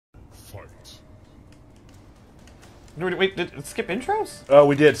Wait, did it skip intros? Oh,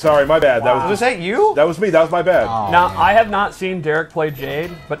 we did. Sorry, my bad. Wow. Was that you? That was me. That was my bad. Oh, Now, man. I have not seen Derek play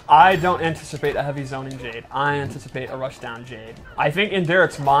Jade, but I don't anticipate a heavy zoning Jade. I anticipate a rushdown Jade. I think in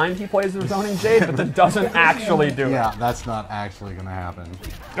Derek's mind he plays the zoning Jade, but then doesn't actually do it. Yeah, that's not actually gonna happen.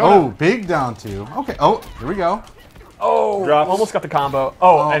 Oh, big down two. Okay. Oh, here we go. Oh, Drops. almost got the combo.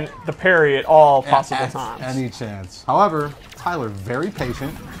 Oh, and the parry at all possible At times. any chance. However, Tyler very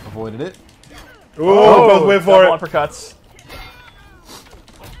patient, avoided it. Ooh, both went for it. Double uppercuts.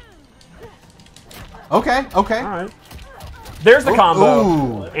 Okay. Okay. All right. There's the combo.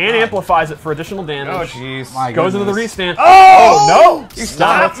 Ooh. And amplifies it for additional damage. Oh, jeez. My Goes into the goodness. restand. Oh, no! You Not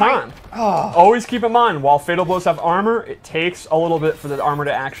stopped enough time. Oh. Always keep in mind, while Fatal Blows have armor, it takes a little bit for the armor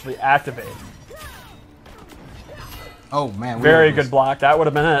to actually activate. Oh man. we Very have good this. block. That would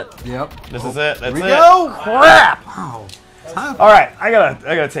have been it. Yep. This is it. That's Here we it. go. Crap! Wow. All right, I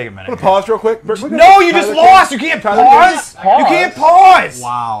gotta take a minute. Pause real quick. No, you just lost. You can't pause. You can't pause.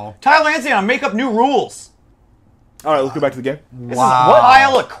 Wow. Tyler Lansing, make up new rules. All right, let's go back to the game. This is what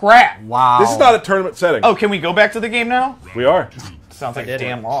pile of crap. Wow. This is not a tournament setting. Oh, can we go back to the game now? We are. Sounds like a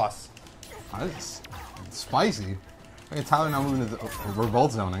damn loss. It's spicy. Okay, Tyler now moving to the. We're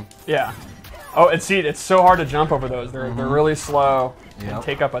both zoning. Yeah. Oh, and see, it's so hard to jump over those. They're really slow Yep. and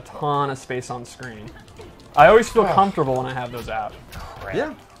take up a ton of space on screen. I always feel comfortable when I have those out.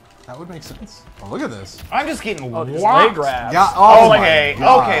 Yeah. That would make sense. Oh, look at this. I'm just getting Oh, these whopped. leg grabs. Yeah. Oh, my okay,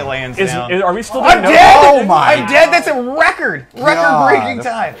 God. okay, Lansdowne. Are we still doing I'm no- dead! Oh my I'm dead! That's a record-breaking God.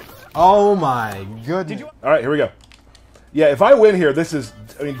 time. Oh my goodness. All right, here we go. Yeah, if I win here, this is.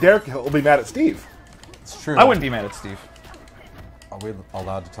 I mean, Derek will be mad at Steve. It's true. I wouldn't be mad at Steve. Are we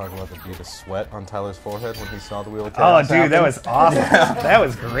allowed to talk about the bead of sweat on Tyler's forehead when he saw the wheel of Oh, chaos dude, that happen? was awesome. That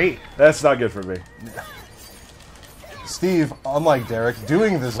was great. That's not good for me. Steve, unlike Derek,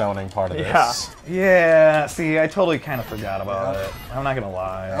 doing the zoning part of this. Yeah, see, I totally kind of forgot about it. I'm not gonna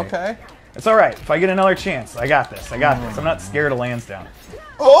lie. Okay. It's all right. If I get another chance, I got this. I got this. I'm not scared of Lansdowne.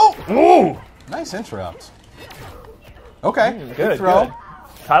 Oh! Ooh! Nice interrupt. Okay. Good, throw. good.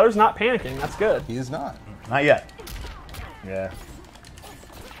 Tyler's not panicking. That's good. He is not. Not yet. Yeah.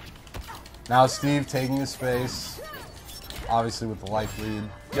 Now Steve taking his space, obviously with the life lead.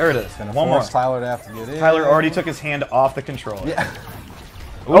 There it is. Gonna One more. force Tyler to have to get in. Tyler already took his hand off the controller. Yeah.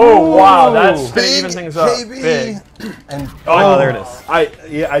 Oh, wow. That's going to Big even things up. KB. Big. And Oh, there it is.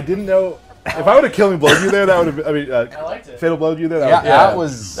 I didn't know. If I would have killed me blowed you there, that would have. I mean, I liked it. fatal blowed you there. yeah, that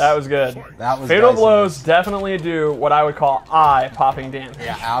was That was good. that was Fatal dicey. blows definitely do what I would call eye-popping damage.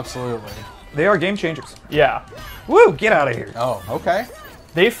 Yeah, absolutely. They are game changers. Yeah. Woo! Get out of here. Oh, okay.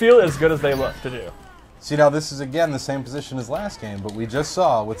 They feel as good as they look to do. See, now this is again the same position as last game, but we just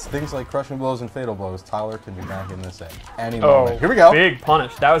saw with things like crushing blows and fatal blows, Tyler can be back in this at any moment. Here we go. Big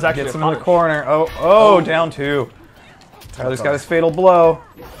punish. That was actually Gets a him in the punish. corner. Oh, down two. Tyler's got his fatal blow.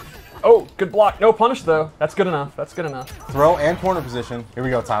 Oh, good block. No punish, though. That's good enough. That's good enough. Throw and corner position. Here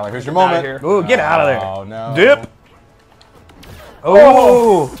we go, Tyler. Here's your Get outta moment. here. Ooh, get out of there. Oh, no. Dip.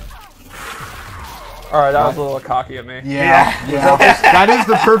 Oh. All right, that was a little cocky of me. Yeah. That is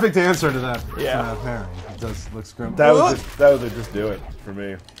the perfect answer to that. Yeah. To that pairing. It does looks grim. That was just do it for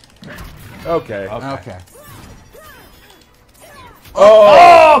me. Okay. Okay.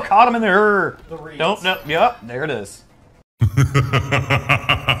 Oh, caught him in there. Nope, nope, yep, there it is.